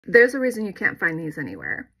There's a reason you can't find these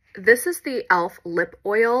anywhere. This is the e.l.f. lip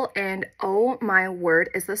oil, and oh my word,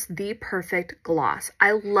 is this the perfect gloss.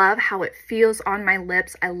 I love how it feels on my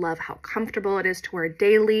lips. I love how comfortable it is to wear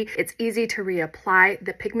daily. It's easy to reapply.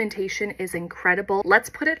 The pigmentation is incredible. Let's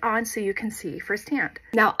put it on so you can see firsthand.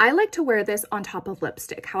 Now, I like to wear this on top of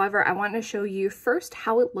lipstick. However, I want to show you first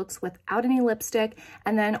how it looks without any lipstick,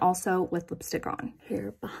 and then also with lipstick on.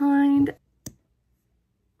 Here behind,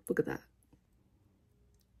 look at that.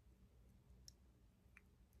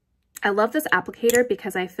 I love this applicator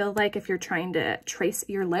because I feel like if you're trying to trace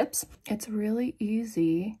your lips, it's really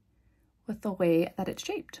easy with the way that it's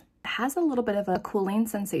shaped. It has a little bit of a cooling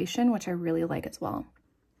sensation, which I really like as well.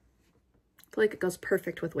 I feel like it goes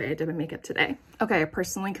perfect with the way I did my makeup today. Okay, I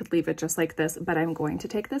personally could leave it just like this, but I'm going to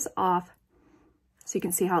take this off so you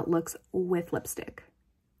can see how it looks with lipstick.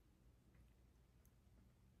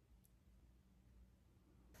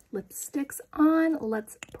 Lipstick's on,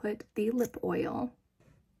 let's put the lip oil.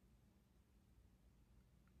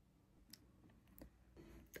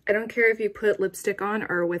 I don't care if you put lipstick on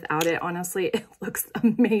or without it. Honestly, it looks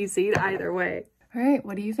amazing either way. All right,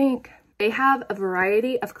 what do you think? They have a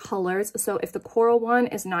variety of colors. So if the coral one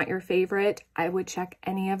is not your favorite, I would check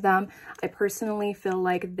any of them. I personally feel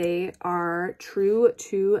like they are true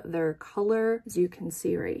to their color, as you can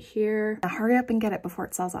see right here. Now hurry up and get it before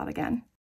it sells out again.